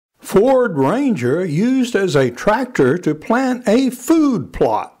Ford Ranger used as a tractor to plant a food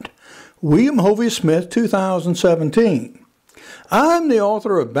plot. William Hovey Smith, 2017. I'm the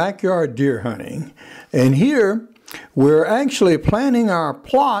author of Backyard Deer Hunting, and here we're actually planting our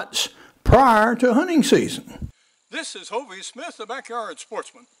plots prior to hunting season. This is Hovey Smith, the Backyard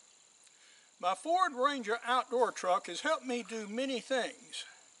Sportsman. My Ford Ranger outdoor truck has helped me do many things.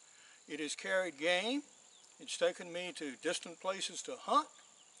 It has carried game. It's taken me to distant places to hunt.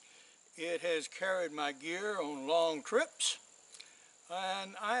 It has carried my gear on long trips,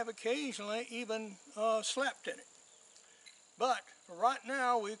 and I have occasionally even slept in it. But right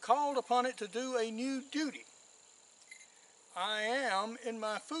now we called upon it to do a new duty. I am in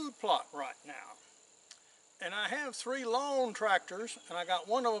my food plot right now, and I have 3 lawn tractors, and I got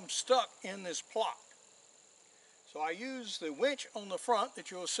one of them stuck in this plot. So I use the winch on the front that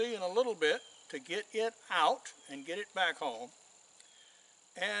you'll see in a little bit to get it out and get it back home,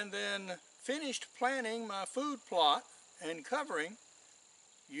 and then finished planting my food plot and covering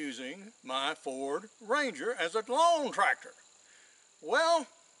using my Ford Ranger as a lawn tractor. Well,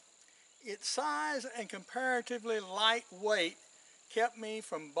 its size and comparatively lightweight kept me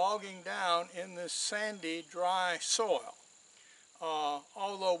from bogging down in this sandy, dry soil.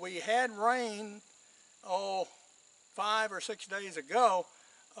 Although we had rain, 5 or 6 days ago,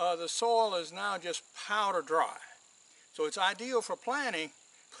 the soil is now just powder dry. So it's ideal for planting,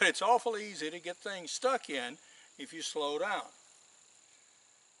 but it's awful easy to get things stuck in if you slow down.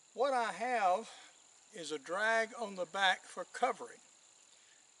 What I have is a drag on the back for covering,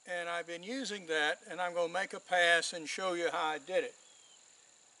 and I've been using that, and I'm going to make a pass and show you how I did it.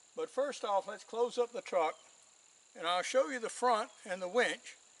 But first off, let's close up the truck, and I'll show you the front and the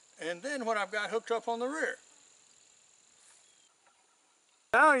winch, and then what I've got hooked up on the rear.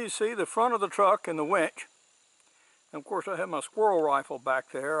 Now you see the front of the truck and the winch. And of course I have my squirrel rifle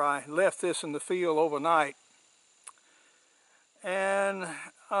back there. I left this in the field overnight. And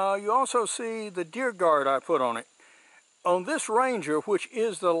you also see the deer guard I put on it. On this Ranger, which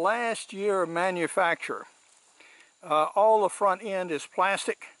is the last year manufacture, all the front end is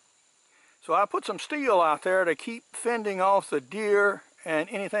plastic. So I put some steel out there to keep fending off the deer and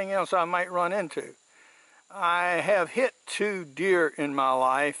anything else I might run into. I have hit 2 deer in my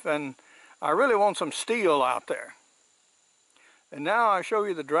life, and I really want some steel out there. And now I show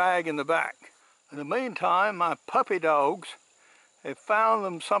you the drag in the back. In the meantime, my puppy dogs have found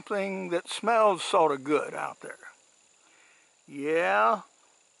them something that smells sort of good out there. Yeah,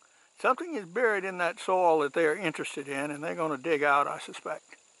 something is buried in that soil that they're interested in, and they're going to dig out, I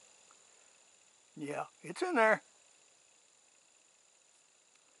suspect. Yeah, it's in there.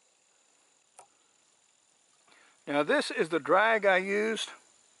 Now this is the drag I used.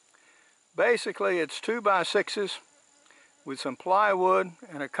 Basically it's 2x6s with some plywood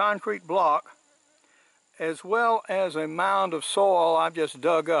and a concrete block, as well as a mound of soil I've just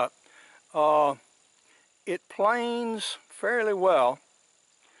dug up. It planes fairly well,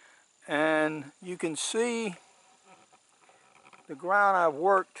 and you can see the ground I've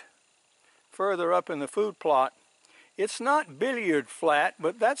worked further up in the food plot. It's not billiard flat,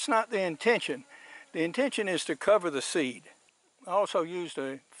 but that's not the intention. The intention is to cover the seed. I also used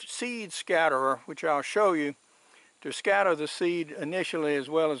a seed scatterer, which I'll show you, to scatter the seed initially as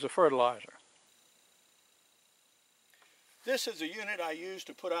well as the fertilizer. This is the unit I use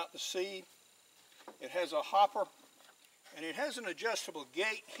to put out the seed. It has a hopper, and it has an adjustable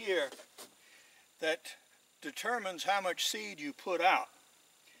gate here that determines how much seed you put out.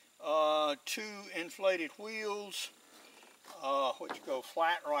 2 inflated wheels, which go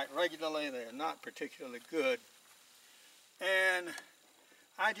flat right regularly. They're not particularly good. And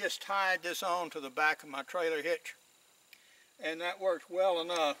I just tied this on to the back of my trailer hitch, and that worked well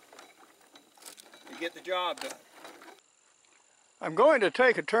enough to get the job done. I'm going to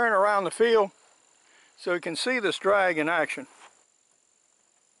take a turn around the field so you can see this drag in action.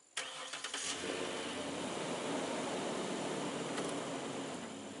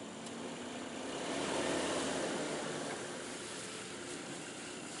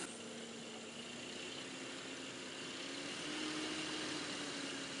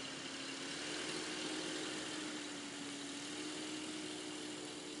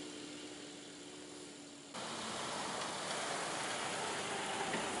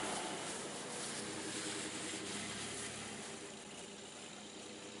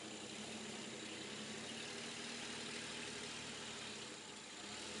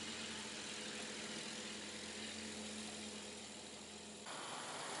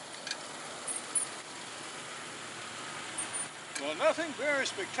 Well, nothing very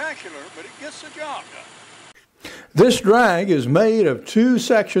spectacular, but it gets the job done. This drag is made of 2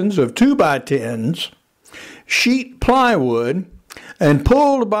 sections of 2x10s, sheet plywood, and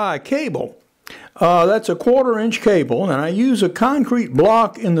pulled by a cable. That's a 1/4-inch cable, and I use a concrete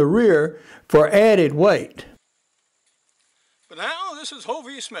block in the rear for added weight. But now, this is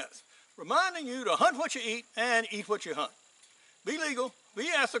Hovey Smith, reminding you to hunt what you eat and eat what you hunt. Be legal, be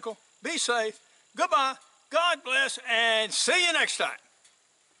ethical, be safe. Goodbye, God bless, and see you next time.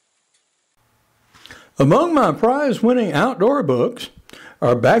 Among my prize-winning outdoor books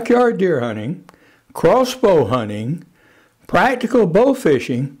are Backyard Deer Hunting, Crossbow Hunting, Practical Bow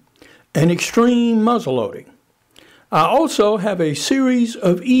Fishing, and Extreme Muzzleloading. I also have a series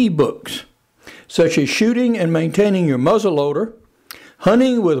of e-books, such as Shooting and Maintaining Your Muzzleloader,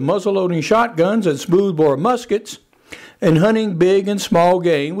 Hunting with Muzzleloading Shotguns and Smoothbore Muskets, and Hunting Big and Small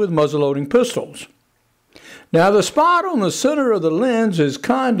Game with Muzzleloading Pistols. Now, the spot on the center of the lens is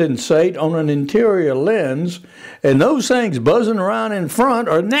condensate on an interior lens, and those things buzzing around in front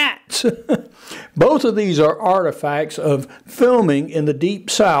are gnats. Both of these are artifacts of filming in the Deep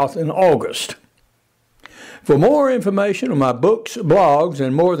South in August. For more information on my books, blogs,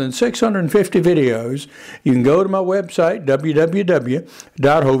 and more than 650 videos, you can go to my website,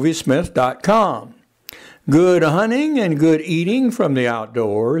 www.hoveysmith.com. Good hunting and good eating from the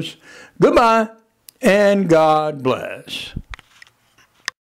outdoors. Goodbye. And God bless.